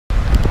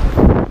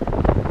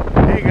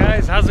Hey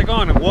guys, how's it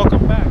going? And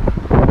welcome back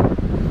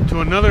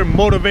to another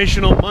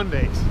Motivational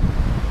Mondays.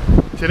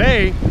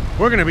 Today,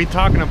 we're going to be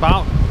talking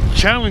about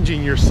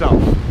challenging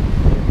yourself.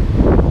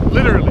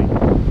 Literally.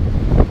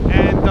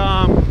 And,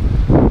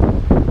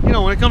 you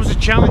know, when it comes to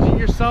challenging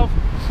yourself,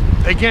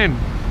 again,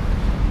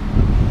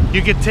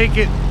 you can take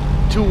it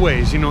two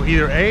ways. You know,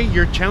 either A,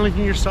 you're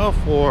challenging yourself,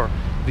 or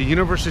the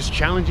universe is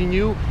challenging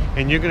you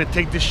and you're going to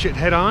take this shit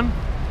head on,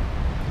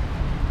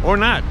 or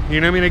not. You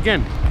know what I mean?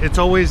 Again, it's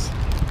always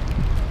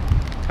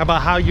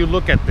about how you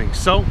look at things.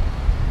 So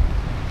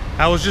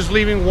I was just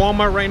leaving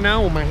Walmart right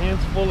now with my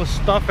hands full of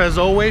stuff as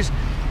always,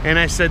 and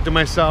I said to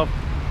myself,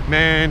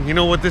 man, you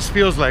know what this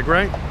feels like,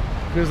 right?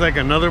 Feels like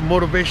another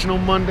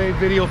Motivational Monday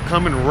video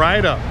coming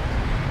right up.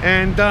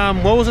 And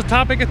what was the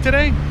topic of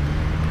today?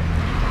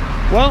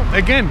 Well,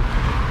 again,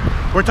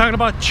 we're talking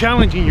about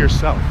challenging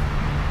yourself.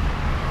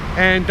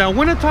 And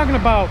we're not going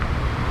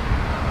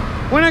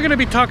to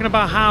be talking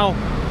about how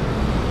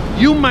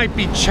you might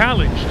be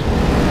challenged.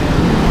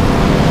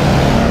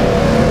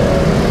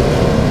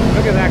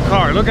 Look at that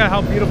car. Look at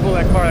how beautiful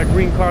that car, that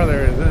green car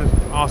there is. That is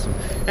awesome.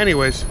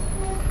 Anyways,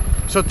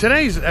 so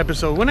today's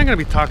episode, we're not going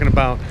to be talking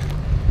about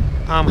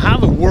how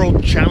the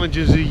world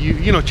challenges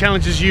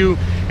you,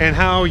 and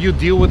how you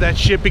deal with that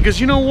shit. Because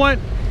you know what?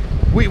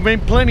 We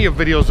made plenty of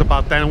videos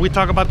about that, and we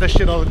talk about that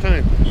shit all the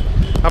time.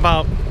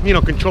 About, you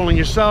know, controlling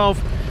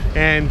yourself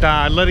and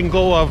letting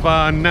go of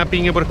not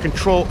being able to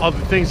control other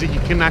things that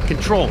you cannot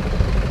control.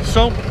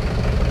 So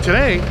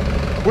today,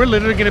 we're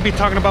literally going to be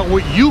talking about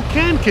what you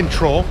can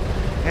control.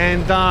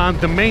 And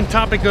the main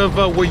topic of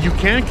what you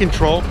can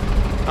control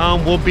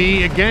will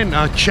be, again,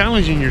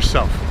 challenging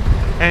yourself.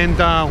 And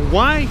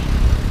why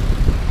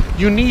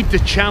you need to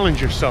challenge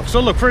yourself.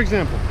 So look, for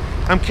example,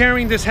 I'm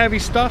carrying this heavy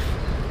stuff.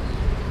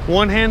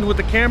 One hand with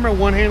the camera,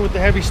 one hand with the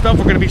heavy stuff.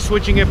 We're going to be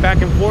switching it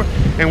back and forth.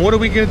 And what are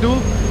we going to do?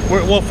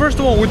 Well, first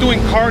of all, we're doing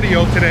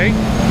cardio today.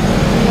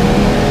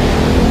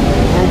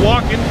 We're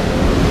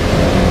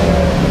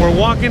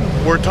walking,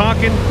 we're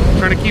talking,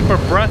 trying to keep our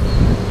breath.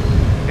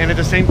 And at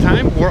the same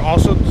time, we're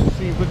also,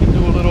 see if we can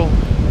do a little,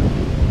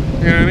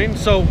 you know what I mean?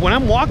 So when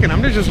I'm walking,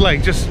 I'm just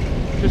like, just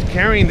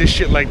carrying this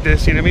shit like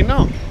this, you know what I mean?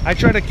 No, I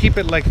try to keep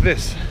it like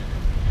this,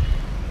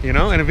 you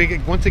know? And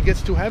if once it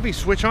gets too heavy,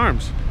 switch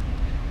arms.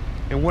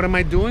 And what am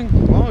I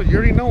doing? Well, you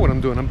already know what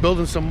I'm doing. I'm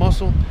building some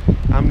muscle.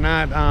 I'm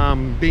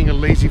not being a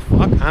lazy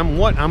fuck.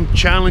 I'm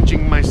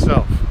challenging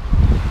myself.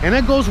 And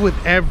that goes with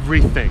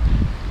everything,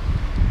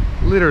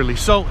 literally.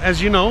 So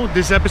as you know,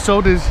 this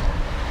episode is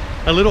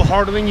a little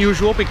harder than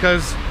usual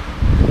because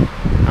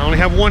I only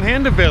have one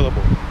hand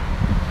available,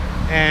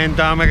 and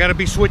I got to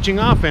be switching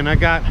off, and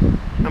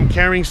I'm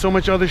carrying so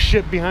much other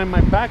shit behind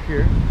my back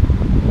here,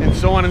 and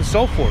so on and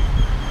so forth.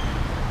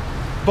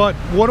 But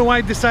what do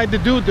I decide to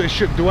do?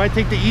 Do I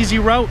take the easy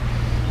route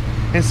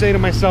and say to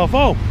myself,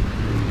 oh,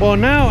 well,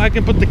 now I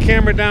can put the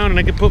camera down and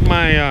I can put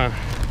my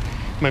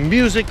my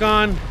music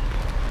on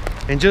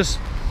and just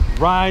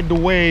ride the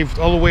wave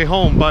all the way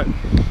home? But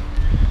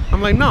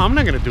I'm like, no, I'm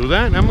not gonna do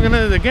that. I'm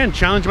gonna, again,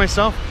 challenge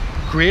myself,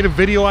 create a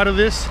video out of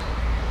this,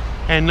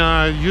 and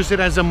use it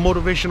as a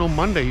motivational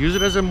Monday. Use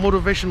it as a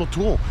motivational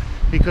tool.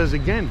 Because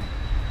again,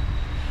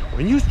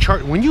 when you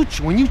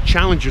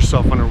challenge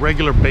yourself on a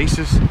regular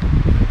basis,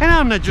 and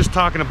I'm not just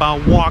talking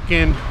about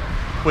walking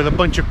with a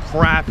bunch of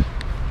crap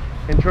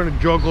and trying to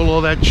juggle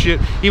all that shit,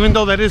 even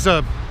though that is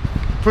a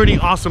pretty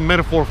awesome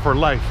metaphor for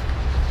life.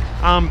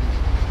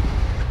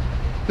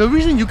 The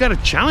reason you gotta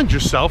challenge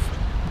yourself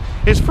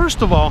is,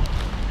 first of all,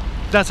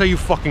 that's how you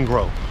fucking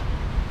grow.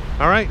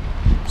 All right?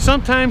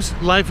 Sometimes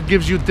life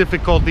gives you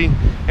difficulty,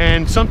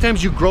 and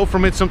sometimes you grow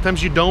from it,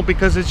 sometimes you don't,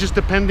 because it's just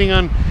depending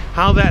on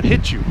how that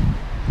hits you.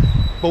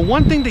 But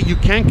one thing that you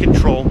can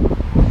control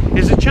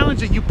is the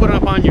challenge that you put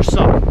up on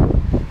yourself.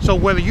 So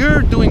whether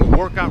you're doing a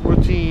workout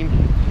routine,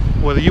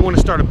 whether you want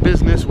to start a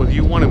business, whether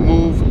you want to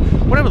move,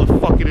 whatever the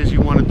fuck it is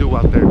you want to do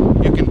out there,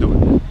 you can do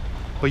it.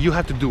 But you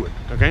have to do it,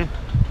 okay?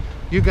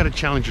 You got to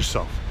challenge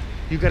yourself.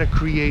 You got to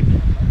create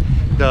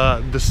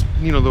the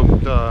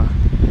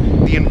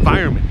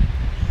environment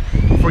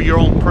for your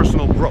own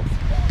personal growth.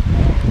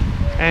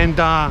 And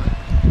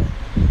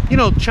you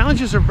know,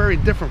 challenges are very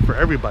different for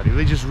everybody.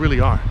 They just really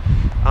are.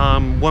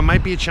 What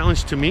might be a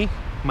challenge to me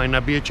might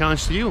not be a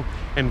challenge to you,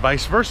 and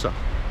vice versa.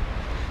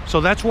 So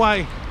that's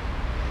why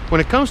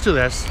when it comes to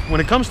this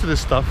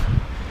stuff,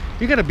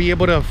 you got to be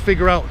able to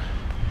figure out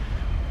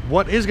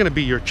what is going to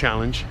be your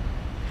challenge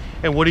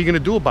and what are you going to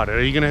do about it.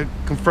 Are you going to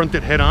confront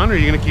it head on, or are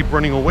you going to keep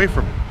running away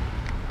from it?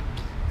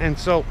 And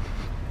so,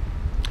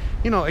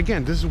 you know,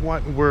 again, this is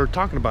what we're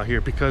talking about here,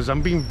 because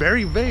I'm being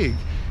very vague,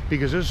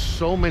 because there's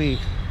so many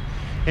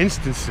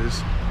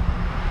instances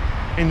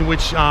in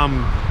which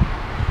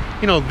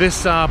you know,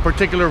 this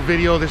particular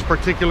video, this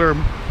particular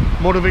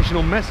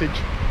motivational message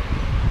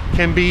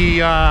can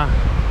be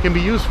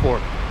used for.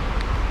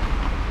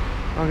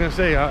 I was gonna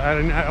say,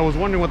 I was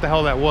wondering what the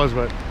hell that was,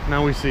 but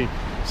now we see.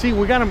 See,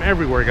 we got them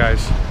everywhere,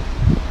 guys.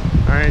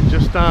 All right,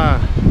 just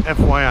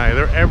FYI,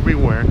 they're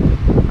everywhere.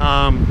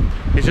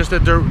 It's just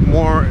that they're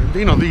more,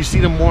 you know, you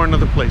see them more in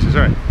other places.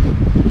 All right.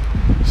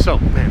 So,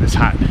 man, it's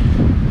hot.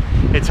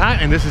 It's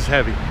hot and this is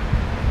heavy.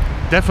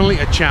 Definitely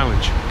a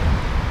challenge.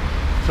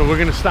 So we're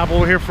gonna stop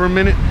over here for a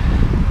minute.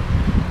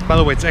 By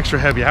the way, it's extra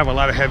heavy. I have a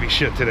lot of heavy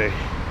shit today.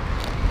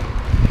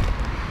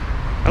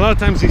 A lot of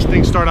times these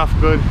things start off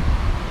good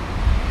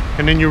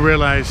and then you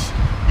realize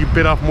you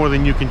bit off more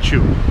than you can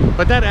chew.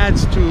 But that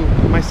adds to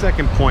my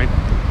second point,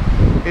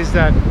 is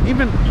that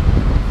even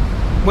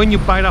when you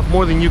bite off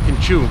more than you can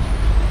chew,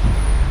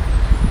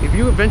 if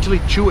you eventually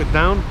chew it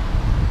down,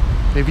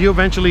 if you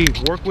eventually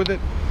work with it,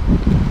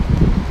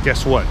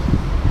 guess what?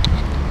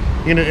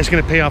 You know, it's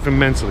gonna pay off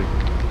immensely.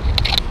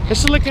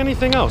 It's just like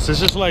anything else. It's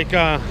just like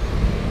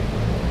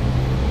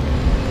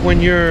when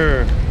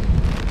you're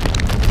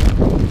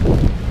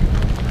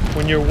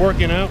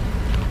working out.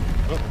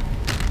 Oh.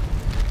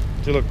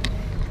 See, look,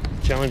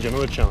 challenge,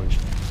 another challenge.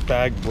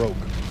 Bag broke.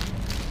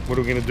 What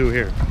are we gonna do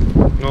here?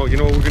 No, you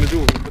know what we're gonna do?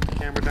 We're gonna put the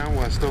camera down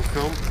while I still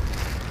film.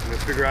 I'm gonna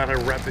figure out how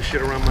to wrap this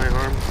shit around my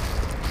arm.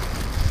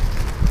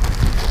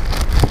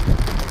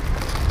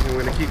 And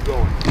we're gonna keep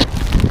going.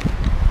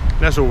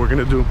 That's what we're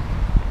gonna do.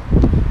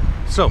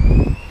 So,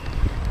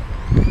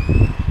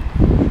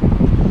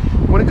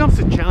 when it comes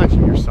to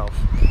challenging yourself,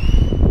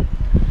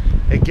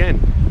 again,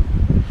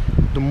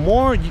 the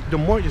more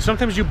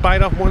sometimes you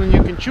bite off more than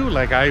you can chew.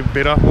 Like I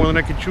bit off more than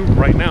I can chew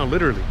right now,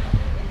 literally.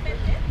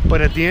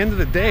 But at the end of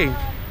the day,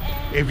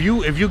 if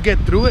you get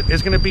through it,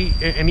 it's gonna be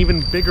an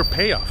even bigger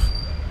payoff.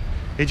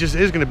 It just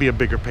is gonna be a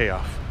bigger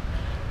payoff.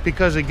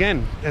 Because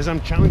again, as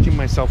I'm challenging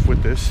myself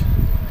with this,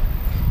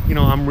 you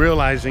know, I'm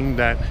realizing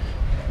that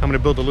I'm gonna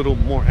build a little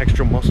more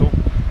extra muscle.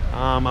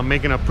 I'm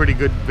making a pretty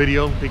good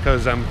video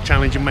because I'm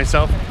challenging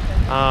myself.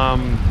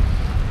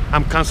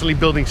 I'm constantly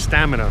building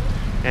stamina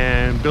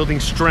and building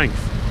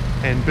strength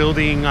and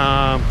building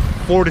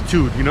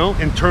fortitude, you know,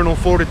 internal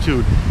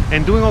fortitude,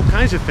 and doing all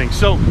kinds of things.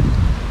 So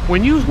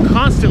when you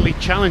constantly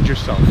challenge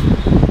yourself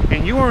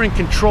and you are in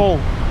control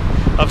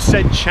of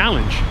said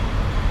challenge,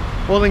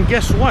 well then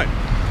guess what?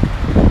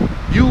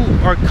 You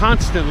are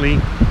constantly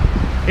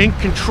in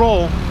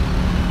control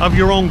of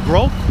your own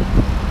growth,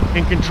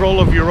 in control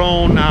of your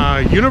own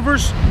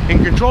universe,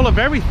 in control of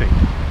everything.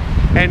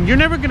 And you're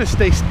never gonna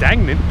stay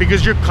stagnant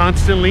because you're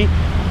constantly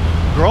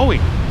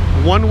growing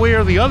one way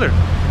or the other.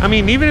 I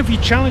mean, even if you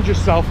challenge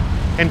yourself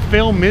and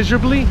fail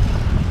miserably,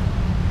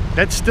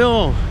 it's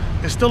still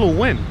a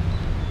win.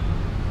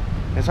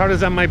 As hard as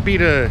that might be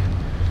to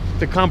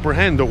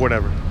comprehend or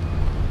whatever.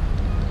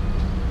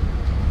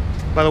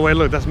 By the way,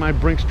 look, that's my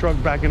Brinks truck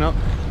backing up.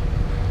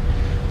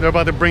 They're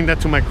about to bring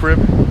that to my crib.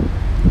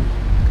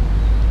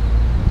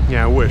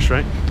 Yeah, I wish,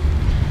 right?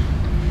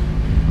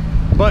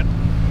 But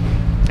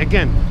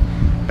again,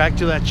 back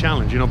to that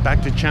challenge, you know,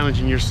 back to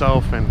challenging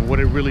yourself and what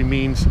it really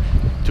means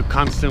to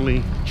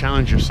constantly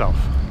challenge yourself.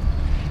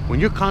 When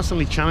you're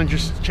constantly challenge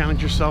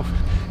yourself,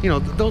 you know,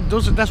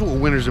 that's what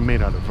winners are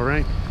made out of, all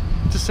right?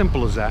 It's as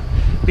simple as that.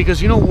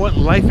 Because you know what?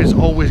 Life is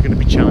always going to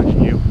be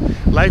challenging you.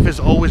 Life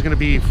is always going to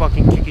be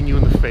fucking kicking you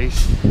in the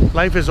face.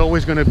 Life is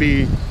always going to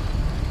be...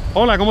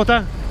 Hola, ¿cómo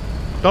está?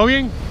 ¿Todo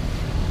bien?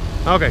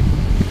 Okay.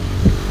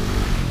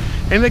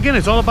 And again,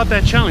 it's all about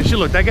that challenge. See,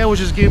 look, that guy was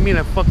just giving me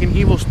that fucking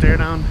evil stare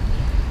down.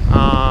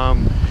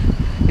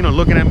 You know,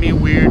 looking at me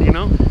weird, you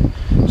know?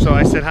 So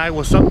I said hi,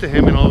 what's up to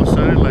him, and all of a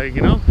sudden, like,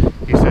 you know,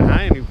 he said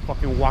hi and he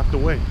fucking walked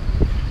away.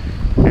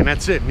 And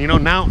that's it. You know,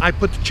 now I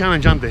put the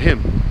challenge onto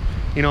him.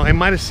 You know, it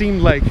might have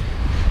seemed like,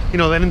 you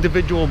know, that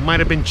individual might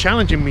have been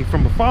challenging me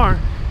from afar,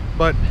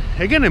 but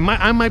again,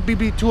 I might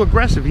be too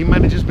aggressive. He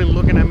might have just been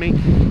looking at me,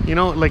 you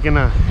know, like in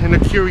a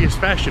curious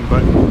fashion,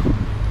 but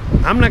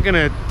I'm not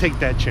gonna take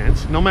that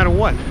chance, no matter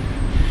what.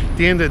 At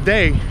the end of the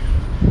day,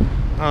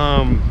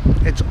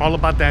 it's all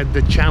about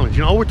the challenge.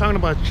 You know, all we're talking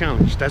about is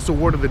challenge. That's the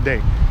word of the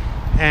day.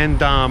 And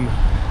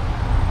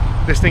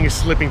this thing is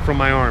slipping from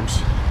my arms.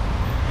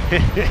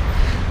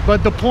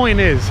 But the point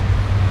is,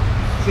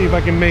 see if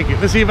I can make it.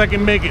 Let's see if I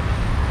can make it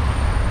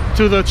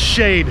to the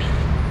shade.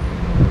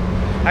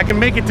 I can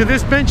make it to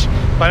this bench,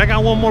 but I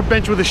got one more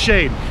bench with a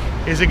shade.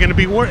 Is it gonna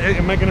be worth it?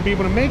 Am I gonna be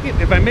able to make it?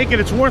 If I make it,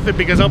 it's worth it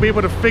because I'll be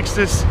able to fix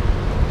this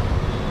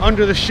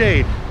under the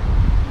shade.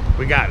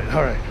 We got it.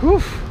 All right.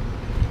 Whew.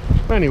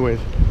 Anyways,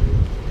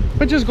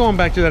 but just going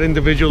back to that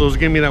individual that was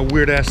giving me that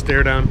weird ass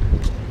stare down.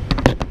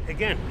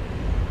 Again,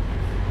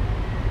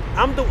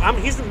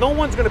 no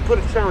one's gonna put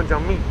a challenge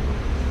on me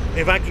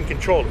if I can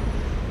control it.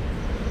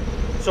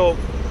 So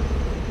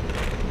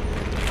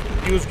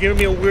he was giving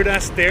me a weird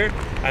ass stare.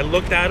 I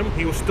looked at him.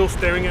 He was still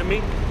staring at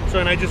me. So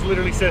and I just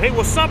literally said, "Hey,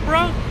 what's up,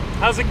 bro?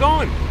 How's it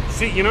going?"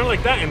 See, you know,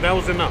 like that, and that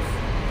was enough.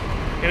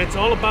 And it's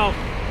all about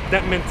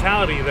that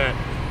mentality that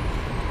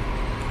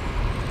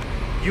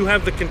you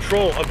have the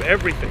control of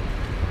everything.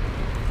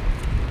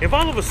 If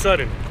all of a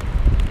sudden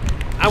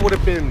I would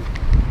have been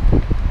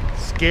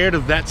scared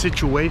of that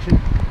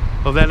situation,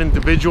 of that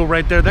individual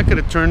right there, that could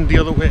have turned the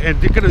other way,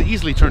 and it could have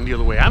easily turned the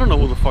other way. I don't know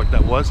who the fuck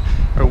that was,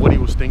 or what he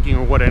was thinking,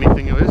 or what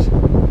anything it is.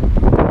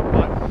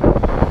 But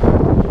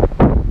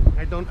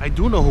I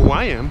do know who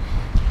I am.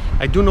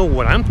 I do know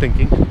what I'm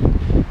thinking.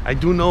 I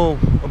do know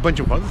a bunch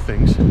of other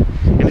things.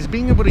 And it's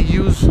being able to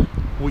use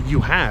what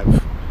you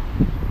have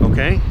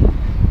okay,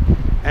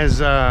 as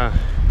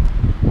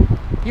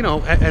you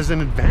know, as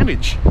an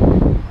advantage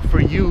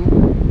for you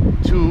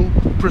to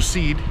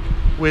proceed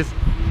with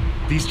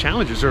these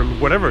challenges or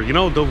whatever, you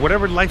know,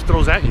 whatever life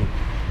throws at you.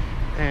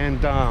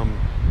 And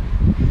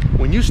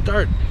when you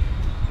start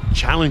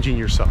challenging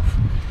yourself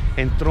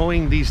and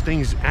throwing these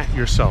things at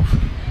yourself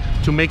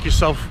to make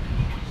yourself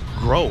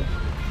grow,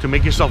 to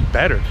make yourself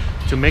better,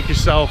 to make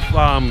yourself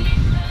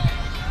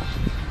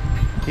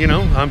you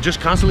know,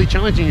 just constantly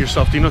challenging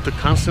yourself, you know, to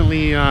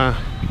constantly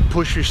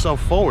push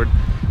yourself forward.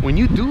 When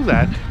you do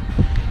that,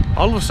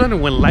 all of a sudden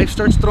when life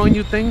starts throwing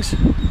you things,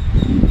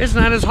 it's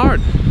not as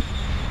hard,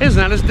 it's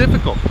not as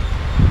difficult.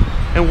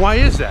 And why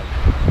is that?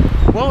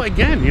 Well,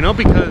 again, you know,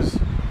 because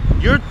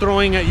you're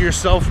throwing at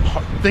yourself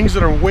things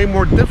that are way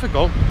more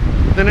difficult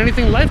than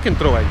anything life can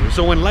throw at you.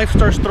 So when life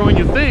starts throwing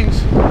you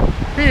things,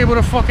 you're able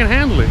to fucking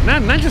handle it.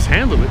 Not just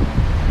handle it,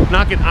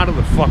 knock it out of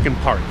the fucking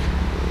park.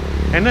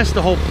 And that's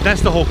the whole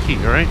key,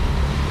 all right?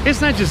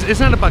 It's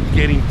not about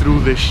getting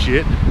through this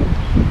shit.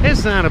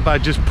 It's not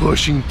about just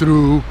pushing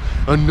through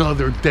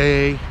another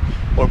day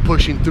or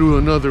pushing through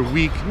another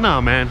week.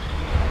 Nah, man.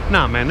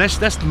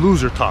 That's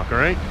loser talk, all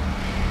right?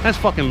 That's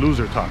fucking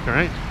loser talk, all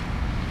right?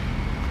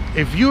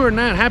 If you are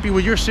not happy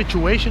with your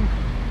situation,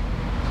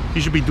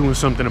 you should be doing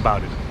something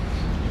about it.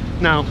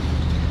 Now,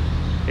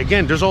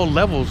 again, there's all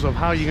levels of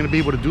how you're gonna be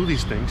able to do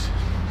these things.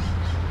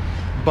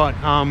 But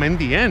in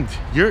the end,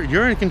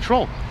 you're in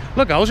control.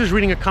 Look, I was just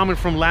reading a comment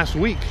from last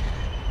week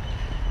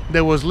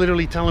that was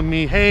literally telling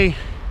me, hey,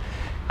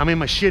 I'm in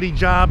my shitty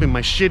job, in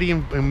my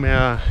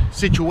shitty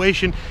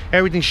situation,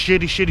 everything's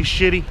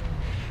shitty.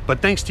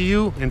 But thanks to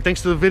you and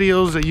thanks to the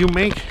videos that you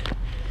make,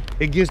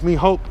 it gives me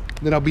hope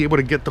that I'll be able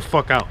to get the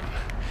fuck out.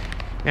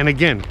 And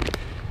again,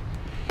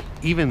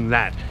 even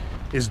that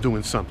is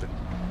doing something.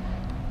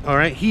 All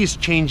right, he is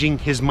changing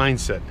his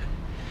mindset.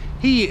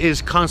 He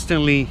is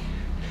constantly,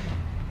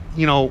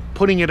 you know,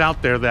 putting it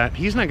out there that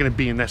he's not going to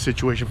be in that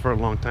situation for a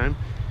long time.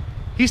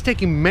 He's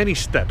taking many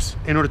steps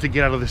in order to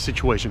get out of this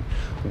situation.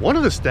 One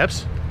of the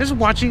steps is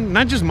watching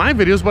not just my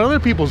videos, but other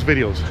people's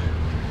videos,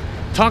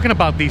 talking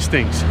about these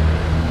things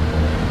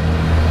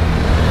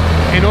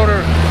in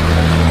order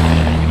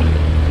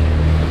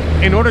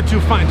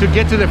to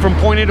get to that from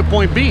point A to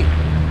point B.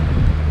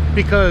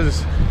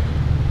 Because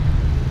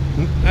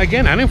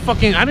again, I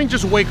didn't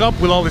just wake up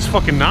with all this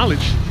fucking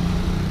knowledge.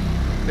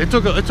 It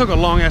took a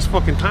long ass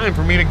fucking time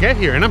for me to get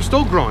here, and I'm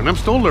still growing, I'm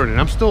still learning,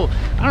 I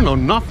don't know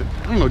nothing,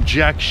 I don't know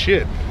jack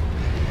shit.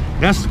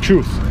 That's the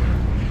truth.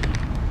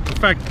 In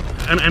fact,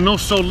 I know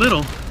so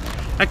little,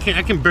 I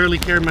can barely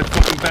carry my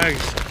fucking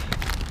bags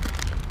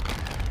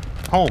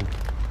home.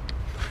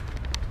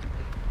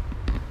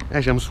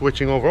 Actually, I'm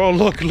switching over. Oh,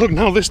 look,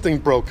 now this thing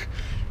broke.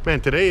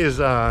 Man, today is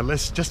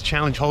let's just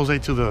challenge Jose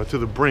to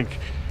the brink.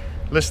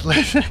 Let's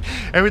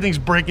everything's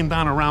breaking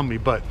down around me,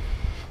 but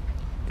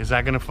is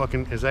that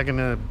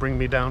gonna bring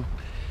me down?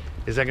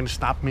 Is that gonna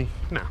stop me?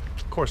 No,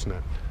 of course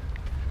not.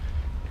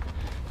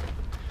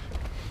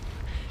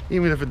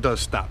 Even if it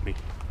does stop me,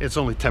 it's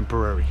only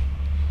temporary.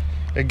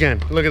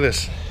 Again, look at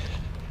this.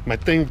 My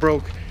thing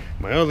broke,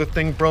 my other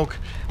thing broke.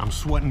 I'm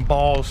sweating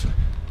balls.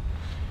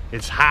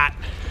 It's hot.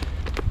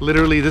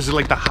 Literally, this is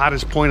like the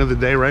hottest point of the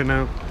day right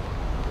now.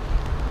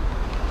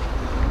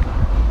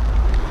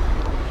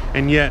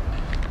 And yet,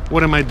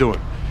 what am I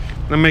doing?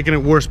 I'm making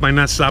it worse by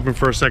not stopping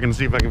for a second to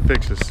see if I can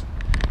fix this.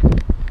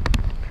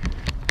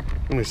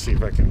 Let me see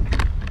if I can.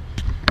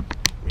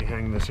 Let me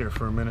hang this here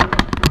for a minute.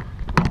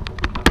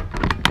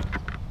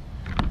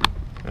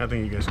 I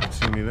think you guys can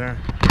see me there.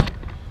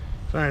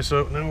 Alright,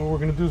 so now what we're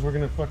gonna do is we're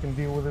gonna fucking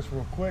deal with this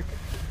real quick.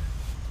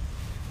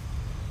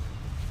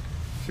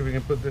 See if we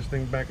can put this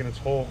thing back in its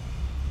hole.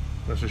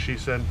 That's what she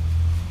said.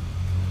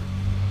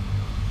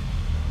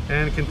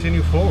 And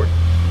continue forward.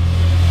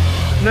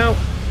 Now,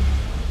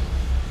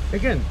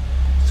 again,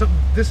 so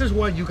this is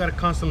why you got to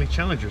constantly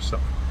challenge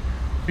yourself,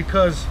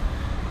 because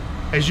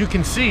as you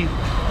can see,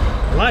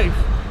 life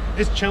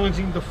is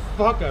challenging the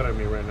fuck out of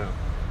me right now.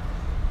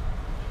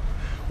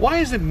 Why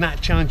is it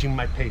not challenging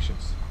my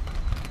patience?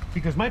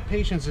 Because my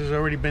patience has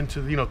already been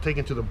to, you know,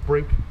 taken to the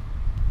brink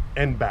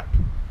and back.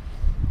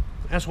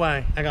 That's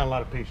why I got a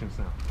lot of patience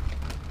now,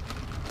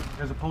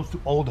 as opposed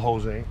to old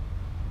Jose,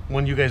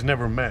 one you guys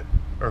never met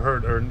or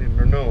heard or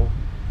know,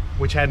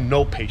 which had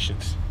no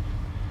patience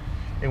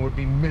and would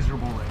be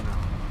miserable right now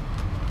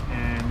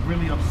and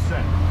really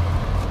upset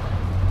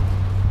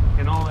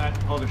and all that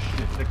other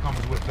shit that comes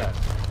with that.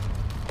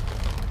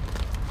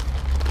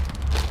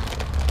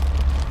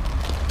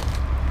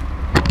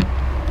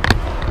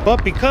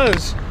 But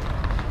because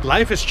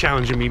life is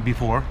challenging me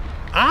before,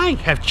 I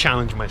have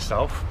challenged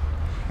myself,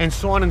 and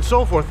so on and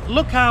so forth.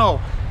 Look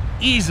how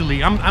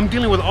easily I'm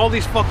dealing with all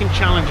these fucking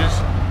challenges.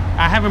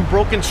 I haven't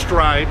broken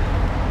stride.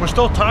 We're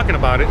still talking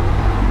about it,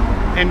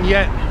 and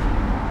yet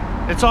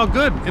it's all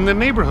good in the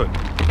neighborhood.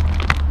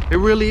 It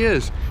really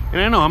is.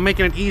 And I know I'm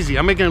making it easy.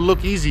 I'm making it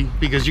look easy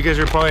because you guys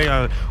are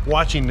probably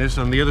watching this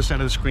on the other side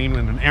of the screen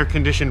in an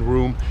air-conditioned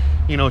room,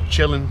 you know,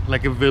 chilling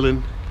like a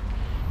villain,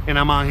 and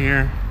I'm out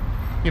here,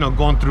 you know,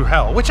 going through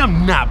hell, which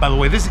I'm not, by the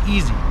way. This is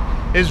easy.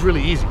 It's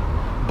really easy.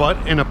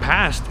 But in the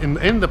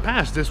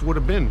past, this would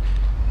have been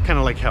kind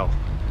of like hell.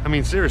 I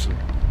mean, seriously.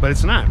 But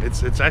it's not.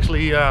 It's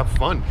actually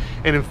fun.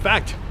 And in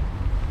fact,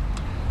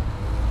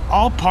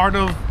 all part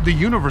of the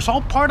universe,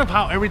 all part of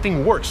how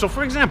everything works. So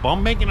for example,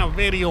 I'm making a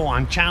video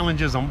on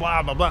challenges and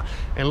blah, blah, blah.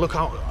 And look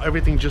how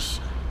everything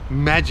just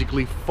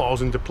magically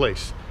falls into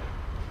place.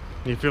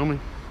 You feel me?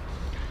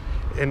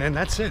 And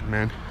that's it,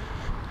 man.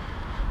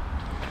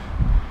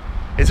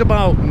 It's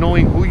about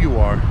knowing who you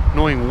are,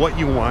 knowing what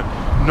you want,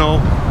 know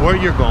where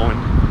you're going,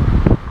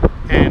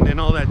 and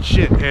all that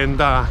shit.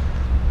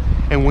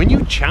 And when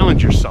you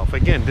challenge yourself,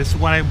 again, this is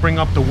why I bring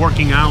up the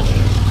working out.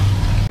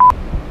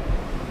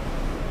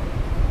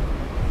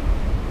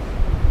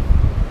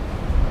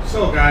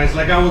 So guys,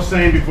 like I was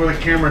saying before the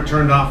camera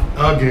turned off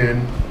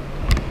again,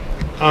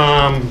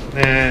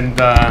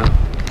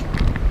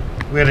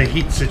 we had a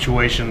heat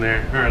situation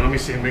there. All right, let me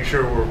see, make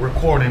sure we're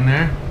recording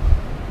there.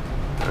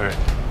 All right.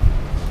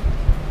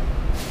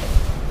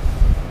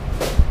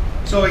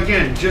 So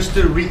again, just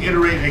to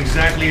reiterate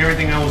exactly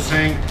everything I was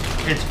saying,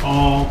 it's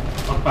all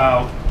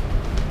about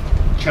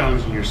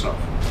challenging yourself.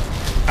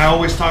 I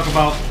always talk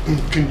about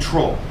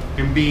control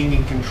and being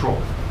in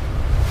control.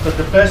 But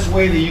the best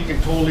way that you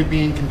can totally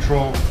be in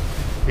control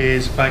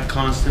is by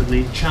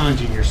constantly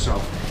challenging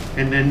yourself.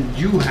 And then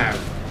you have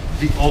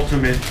the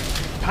ultimate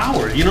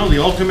power, you know,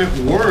 the ultimate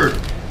word,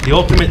 the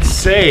ultimate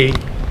say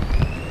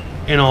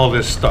in all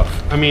this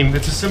stuff. I mean,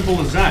 it's as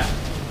simple as that.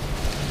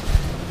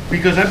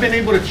 Because I've been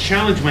able to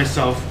challenge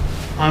myself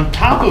on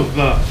top of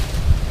the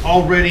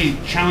already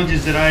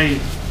challenges that I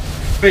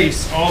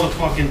face all the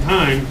fucking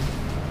time.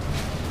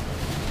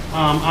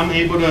 I'm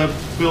able to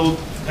build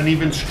an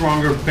even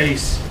stronger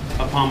base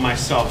upon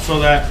myself, so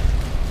that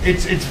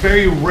it's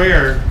very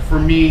rare for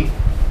me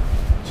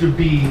to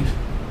be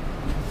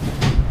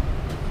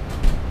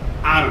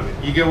out of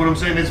it. You get what I'm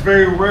saying? It's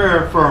very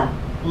rare for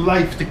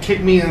life to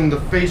kick me in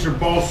the face or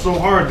balls so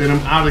hard that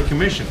I'm out of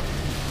commission.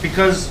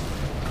 Because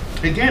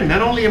again,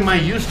 not only am I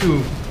used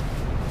to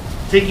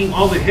taking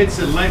all the hits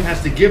that life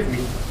has to give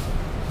me,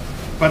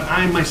 but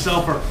I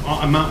myself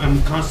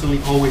I'm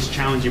constantly always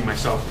challenging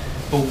myself.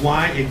 But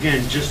why?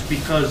 Again, just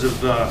because of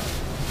the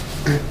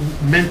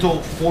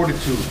mental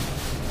fortitude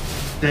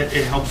that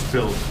it helps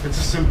build. It's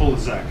as simple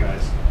as that,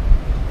 guys.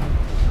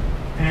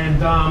 And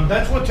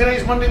that's what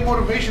today's Monday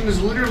Motivation is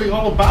literally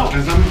all about.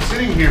 As I'm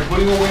sitting here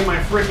putting away my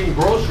freaking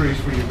groceries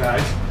for you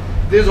guys,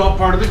 this is all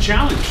part of the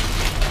challenge.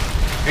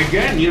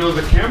 Again, you know,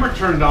 the camera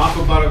turned off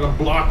about a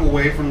block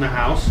away from the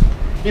house.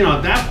 You know,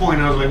 at that point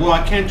I was like, well,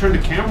 I can't turn the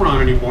camera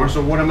on anymore,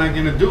 so what am I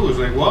gonna do? It's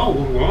like, well,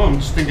 I'm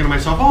just thinking to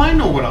myself, oh, I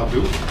know what I'll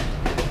do.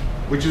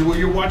 Which is what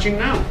you're watching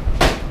now.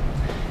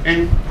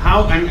 And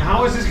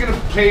how is this gonna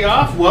pay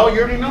off? Well,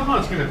 you already know how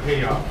it's gonna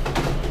pay off.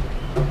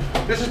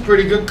 This is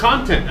pretty good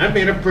content. I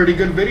made a pretty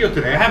good video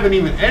today. I haven't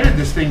even edited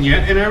this thing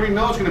yet, and I already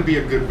know it's gonna be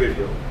a good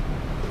video.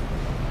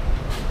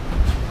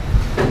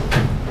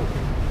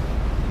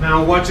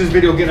 Now watch this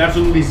video get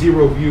absolutely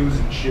 0 views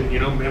and shit, you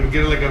know, and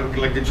get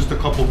like just a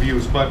couple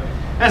views, but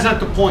that's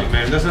not the point,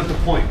 man. That's not the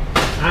point.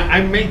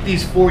 I make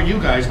these for you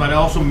guys, but I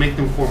also make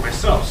them for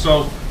myself.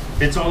 So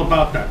it's all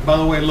about that. By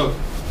the way, look,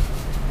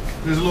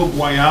 there's a little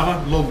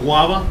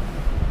guava.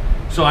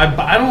 So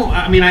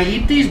I mean, I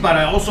eat these, but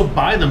I also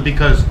buy them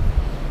because,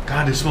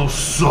 God, they smell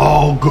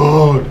so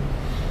good.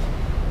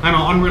 I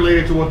know,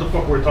 unrelated to what the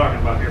fuck we're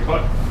talking about here,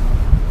 but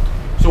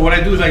so what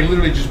I do is I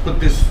literally just put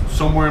this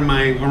somewhere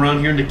around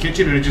here in the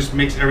kitchen, and it just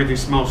makes everything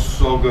smell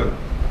so good.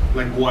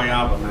 Like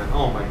guayaba, man.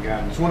 Oh my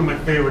God, it's one of my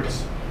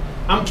favorites.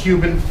 I'm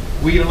Cuban.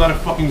 We eat a lot of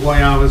fucking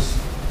guayabas,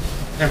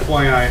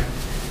 FYI.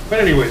 But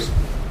anyways,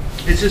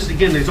 it's just,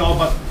 again, it's all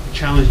about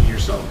challenging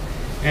yourself.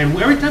 And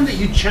every time that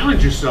you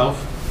challenge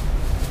yourself,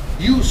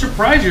 you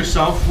surprise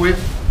yourself with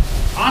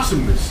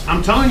awesomeness.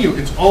 I'm telling you,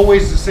 it's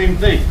always the same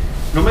thing,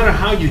 no matter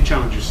how you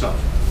challenge yourself.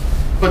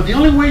 But the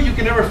only way you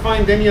can ever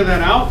find any of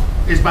that out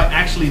is by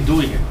actually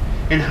doing it.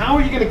 And how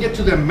are you going to get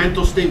to that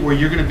mental state where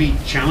you're going to be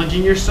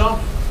challenging yourself?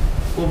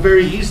 Well,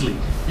 very easily.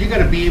 You got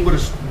to be able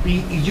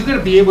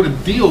to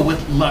deal with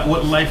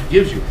what life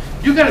gives you.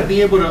 You got to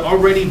be able to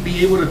already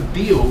be able to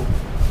deal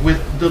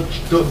with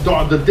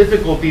the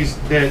difficulties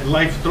that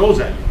life throws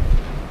at you.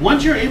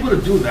 Once you're able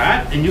to do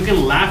that, and you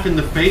can laugh in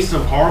the face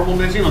of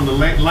horribleness, you know,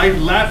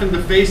 laugh in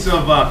the face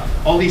of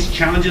all these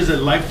challenges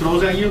that life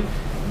throws at you,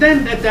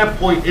 then at that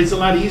point, it's a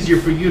lot easier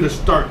for you to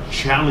start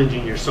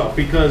challenging yourself,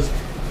 because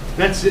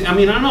that's, I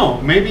mean, I don't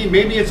know,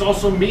 maybe it's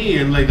also me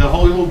and like the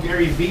whole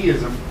Gary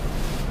Vee-ism,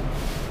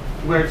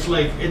 where it's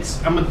like,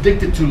 I'm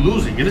addicted to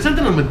losing. And it's not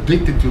that I'm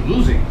addicted to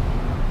losing.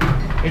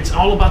 It's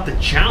all about the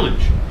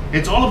challenge.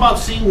 It's all about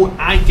seeing what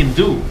I can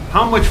do,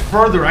 how much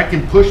further I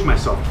can push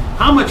myself,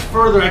 how much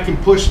further I can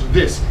push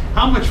this,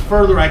 how much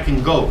further I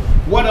can go,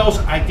 what else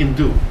I can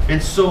do,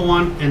 and so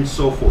on and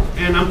so forth.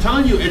 And I'm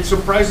telling you, it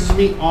surprises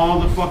me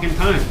all the fucking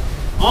time,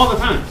 all the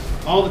time.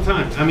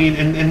 I mean,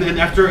 and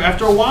after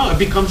a while, it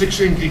becomes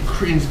incredibly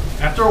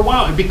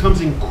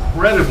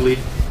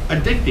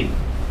addicting,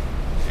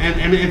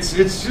 and it's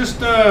just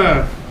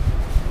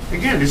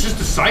again, it's just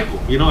a cycle.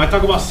 You know, I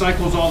talk about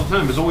cycles all the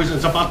time.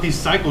 It's about these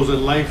cycles that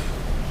life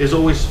is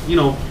always, you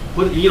know,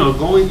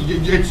 going.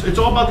 It's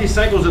all about these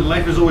cycles that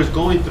life is always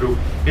going through,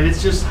 and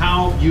it's just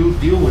how you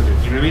deal with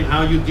it. You know what I mean?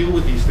 How you deal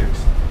with these things.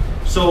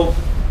 So,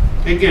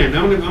 again,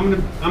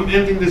 I'm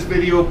ending this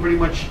video pretty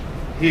much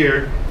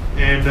here,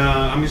 and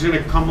I'm just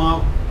gonna come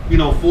out, you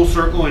know, full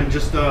circle and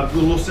just do a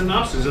little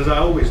synopsis as I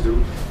always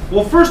do.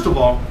 Well, first of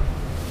all,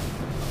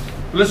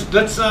 let's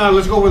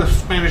go with the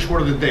Spanish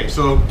word of the day.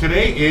 So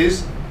today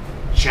is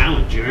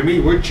challenge. You know what I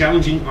mean? We're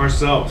challenging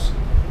ourselves.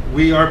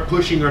 We are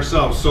pushing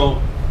ourselves.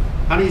 So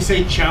how do you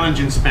say challenge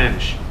in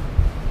Spanish?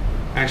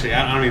 Actually,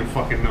 I don't even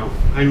fucking know.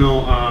 I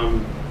know,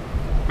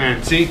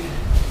 man. See,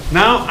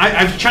 now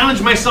I've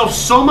challenged myself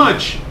so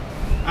much.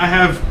 I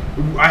have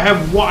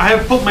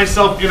put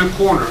myself in a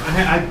corner.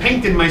 I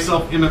painted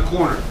myself in a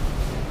corner.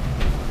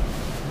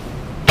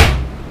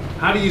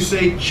 How do you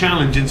say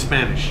challenge in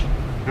Spanish?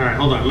 All right,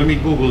 hold on. Let me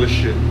Google this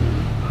shit.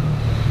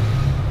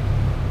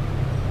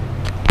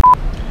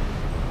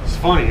 It's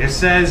funny. It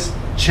says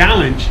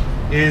challenge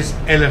is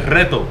el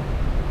reto.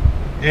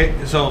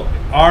 So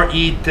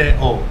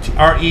R-E-T-O,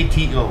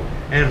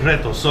 el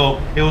reto.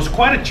 So it was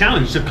quite a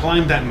challenge to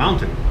climb that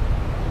mountain.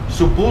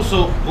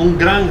 Supuso un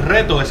gran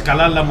reto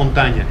escalar la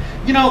montaña.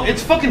 You know,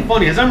 it's fucking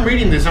funny. As I'm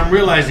reading this, I'm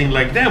realizing,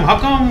 like, damn, how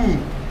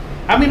come?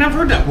 I mean, I've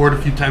heard that word a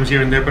few times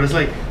here and there, but it's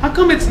like, how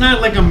come it's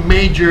not like a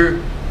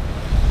major,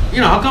 you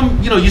know, how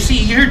come, you know, you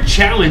hear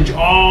challenge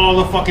all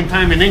the fucking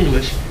time in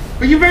English,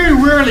 but you very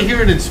rarely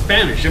hear it in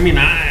Spanish. I mean,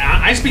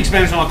 I speak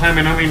Spanish all the time,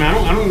 and I mean, I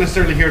don't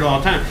necessarily hear it all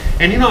the time.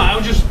 And, you know, I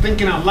was just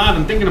thinking out loud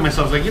and thinking to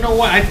myself, like, you know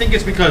what? I think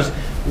it's because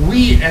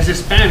we as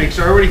Hispanics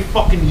are already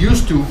fucking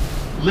used to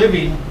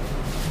living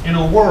in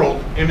a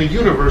world, in a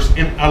universe,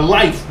 in a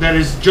life that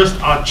is just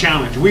a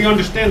challenge. We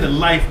understand that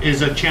life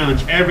is a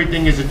challenge.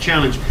 Everything is a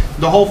challenge.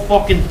 The whole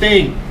fucking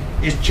thing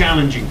is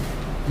challenging.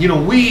 You know,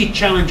 we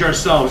challenge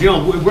ourselves. You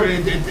know,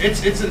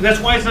 that's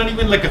why it's not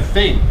even like a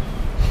thing.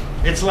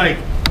 It's like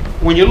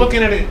when you're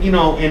looking at it, you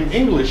know, in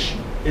English,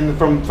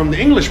 from the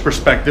English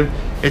perspective,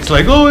 it's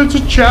like, oh, it's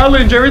a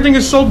challenge. Everything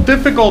is so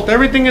difficult.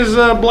 Everything is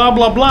blah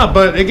blah blah.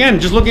 But again,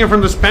 just looking at it from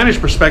the Spanish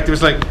perspective,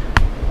 it's like,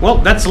 well,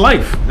 that's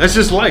life. That's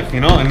just life, you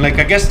know? And like,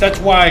 I guess that's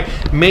why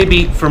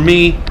we for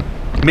me,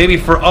 maybe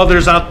for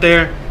others out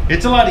there,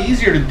 it's a lot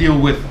easier to deal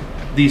with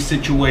these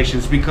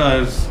situations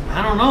because,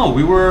 I don't know,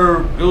 it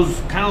was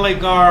kind of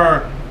like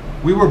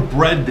we were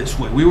bred this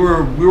way. We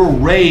were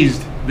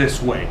raised this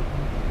way.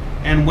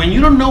 And when you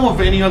don't know of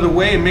any other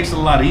way, it makes it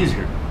a lot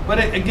easier.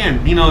 But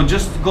again, you know,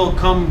 just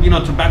you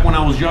know, to back when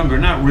I was younger,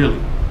 not really.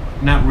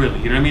 You know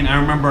what I mean?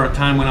 I remember a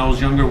time when I was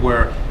younger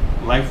where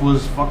life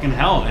was fucking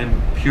hell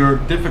and pure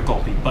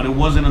difficulty, but it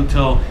wasn't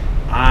until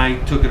I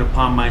took it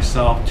upon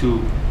myself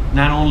to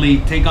not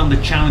only take on the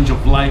challenge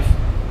of life,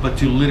 but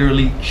to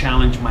literally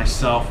challenge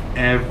myself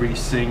every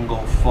single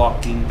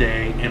fucking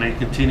day, and I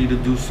continue to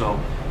do so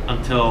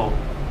until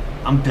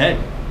I'm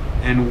dead.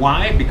 And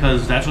why?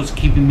 Because that's what's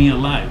keeping me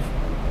alive,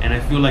 and I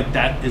feel like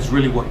that is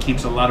really what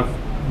keeps a lot of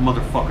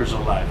motherfuckers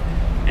alive.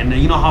 And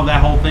you know how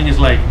that whole thing is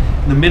like,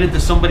 the minute that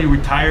somebody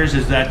retires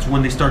that's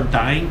when they start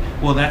dying.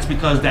 Well, that's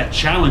because that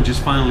challenge is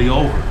finally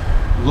over.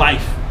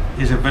 Life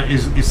is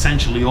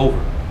essentially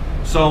over.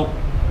 So,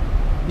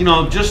 you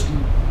know, just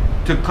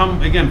to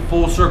come again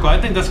full circle, I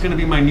think that's going to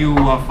be my new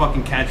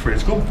fucking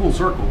catchphrase. Come full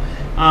circle.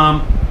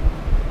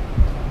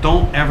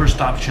 Don't ever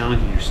stop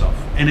challenging yourself.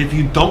 And if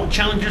you don't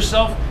challenge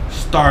yourself,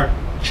 start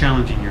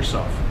challenging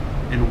yourself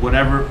in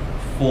whatever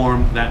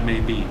form that may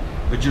be.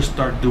 But just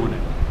start doing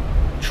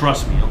it.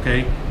 Trust me,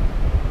 okay?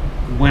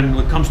 When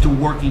it comes to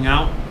working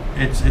out,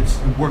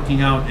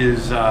 working out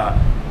is a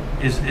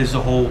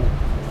whole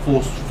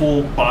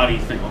full body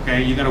thing,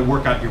 okay? You got to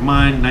work out your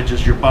mind, not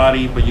just your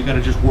body, but you got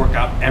to just work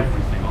out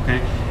everything, okay?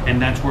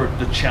 And that's where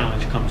the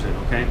challenge comes in,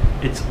 okay?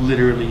 It's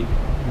literally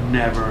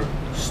never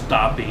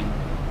stopping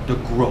the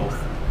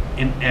growth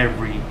in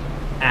every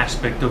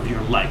aspect of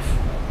your life.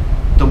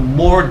 The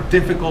more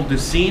difficult it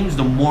seems,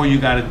 the more you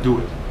got to do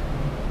it,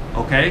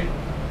 okay?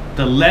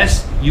 The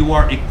less you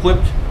are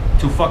equipped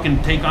to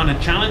fucking take on a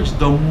challenge,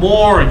 the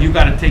more you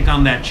got to take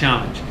on that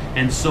challenge,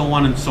 and so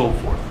on and so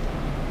forth.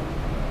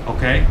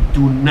 Okay?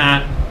 Do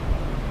not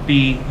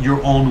be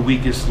your own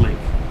weakest link.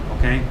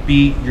 Okay?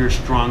 Be your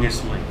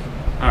strongest link.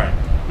 All right.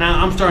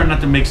 Now I'm starting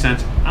not to make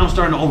sense. I'm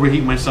starting to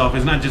overheat myself.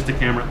 It's not just the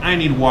camera. I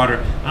need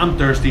water. I'm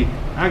thirsty.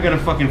 I gotta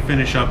fucking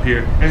finish up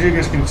here. As you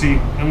guys can see,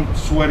 I'm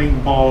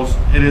sweating balls.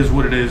 It is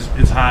what it is.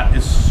 It's hot.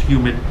 It's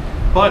humid.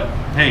 But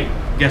hey,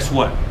 guess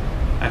what?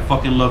 I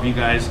fucking love you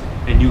guys,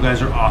 and you guys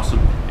are awesome.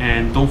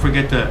 And don't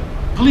forget to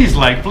please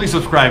like, please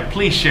subscribe,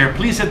 please share,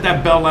 please hit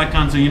that bell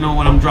icon so you know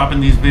when I'm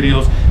dropping these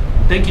videos.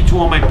 Thank you to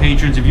all my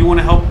patrons. If you want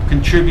to help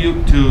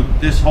contribute to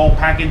this whole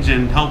package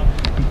and help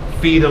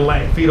feed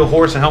a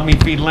horse and help me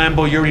feed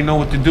Lambo, you already know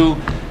what to do.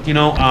 You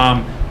know,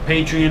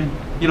 Patreon.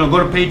 You know, go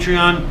to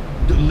Patreon.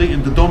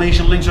 The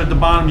donation links are at the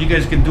bottom. You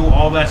guys can do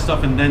all that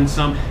stuff and then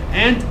some.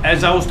 And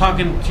as I was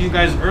talking to you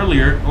guys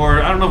earlier,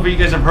 or I don't know if you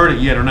guys have heard it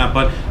yet or not,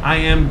 but I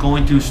am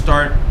going to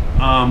start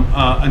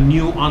a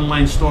new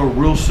online store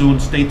real soon.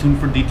 Stay tuned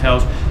for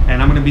details.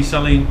 And I'm gonna be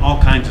selling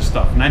all kinds of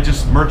stuff, not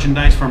just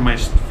merchandise from my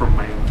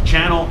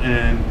channel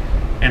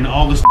and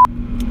all this.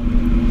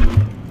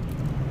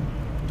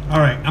 All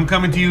right, I'm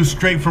coming to you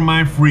straight from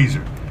my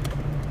freezer,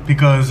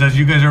 because as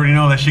you guys already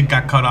know, that shit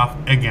got cut off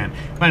again.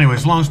 But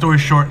anyways, long story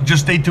short,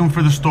 just stay tuned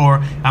for the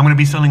store. I'm gonna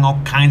be selling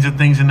all kinds of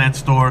things in that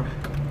store.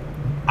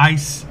 I'm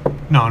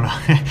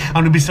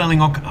gonna be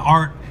selling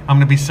art. I'm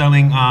gonna be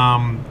selling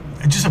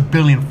just a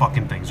billion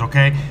fucking things,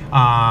 okay?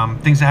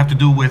 Things that have to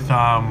do with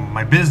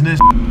my business.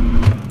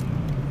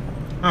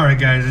 All right,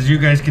 guys, as you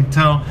guys can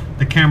tell,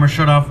 the camera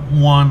shut off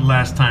one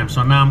last time.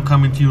 So now I'm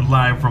coming to you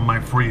live from my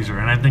freezer,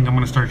 and I think I'm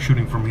gonna start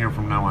shooting from here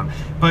from now on.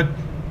 But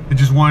I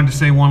just wanted to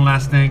say one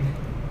last thing.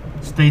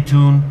 Stay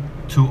tuned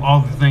to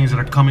all the things that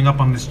are coming up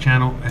on this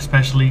channel,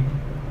 especially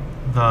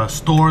the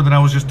store that I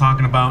was just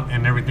talking about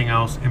and everything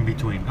else in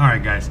between. All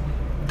right, guys,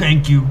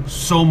 thank you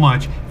so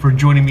much for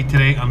joining me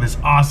today on this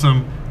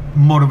awesome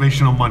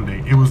Motivational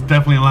Monday. It was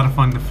definitely a lot of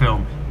fun to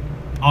film.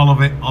 All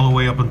of it, all the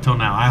way up until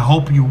now. I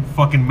hope you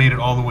fucking made it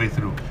all the way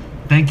through.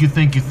 Thank you,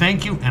 thank you,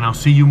 thank you, and I'll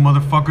see you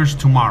motherfuckers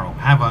tomorrow.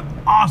 Have an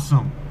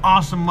awesome,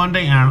 awesome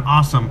Monday and an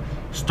awesome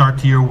start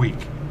to your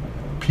week.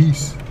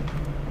 Peace.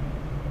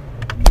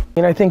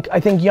 And I think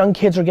young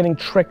kids are getting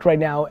tricked right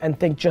now and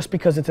think just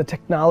because it's a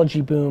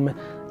technology boom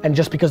and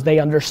just because they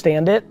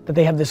understand it, that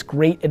they have this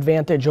great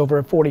advantage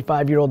over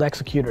 45-year-old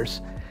executors.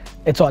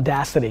 It's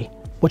audacity,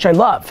 which I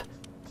love.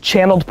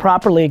 Channeled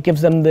properly, it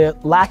gives them the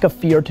lack of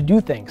fear to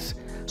do things.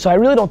 So I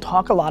really don't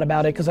talk a lot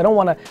about it because I don't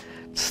want to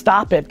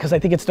stop it, because I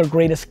think it's their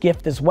greatest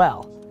gift as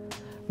well.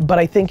 But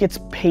I think it's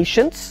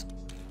patience,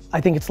 I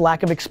think it's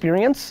lack of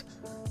experience,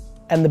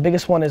 and the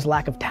biggest one is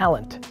lack of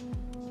talent.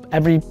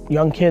 Every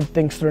young kid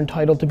thinks they're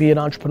entitled to be an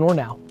entrepreneur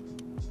now.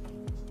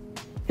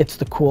 It's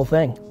the cool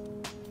thing.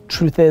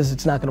 Truth is,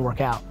 it's not gonna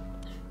work out.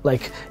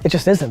 Like, it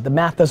just isn't. The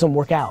math doesn't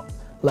work out.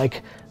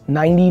 Like,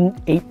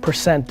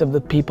 98% of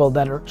the people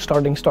that are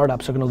starting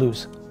startups are gonna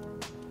lose.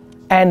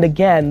 And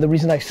again, the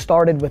reason I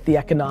started with the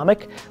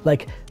economic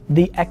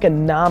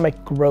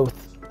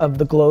growth of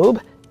the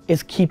globe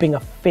is keeping a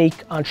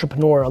fake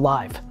entrepreneur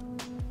alive.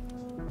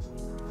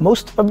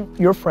 Most of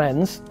your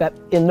friends that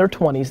in their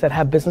 20s that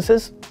have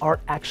businesses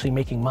aren't actually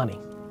making money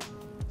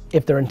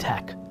if they're in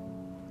tech.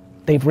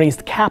 They've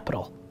raised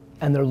capital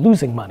and they're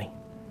losing money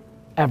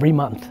every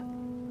month.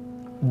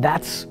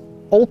 That's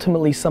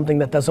ultimately something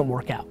that doesn't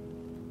work out.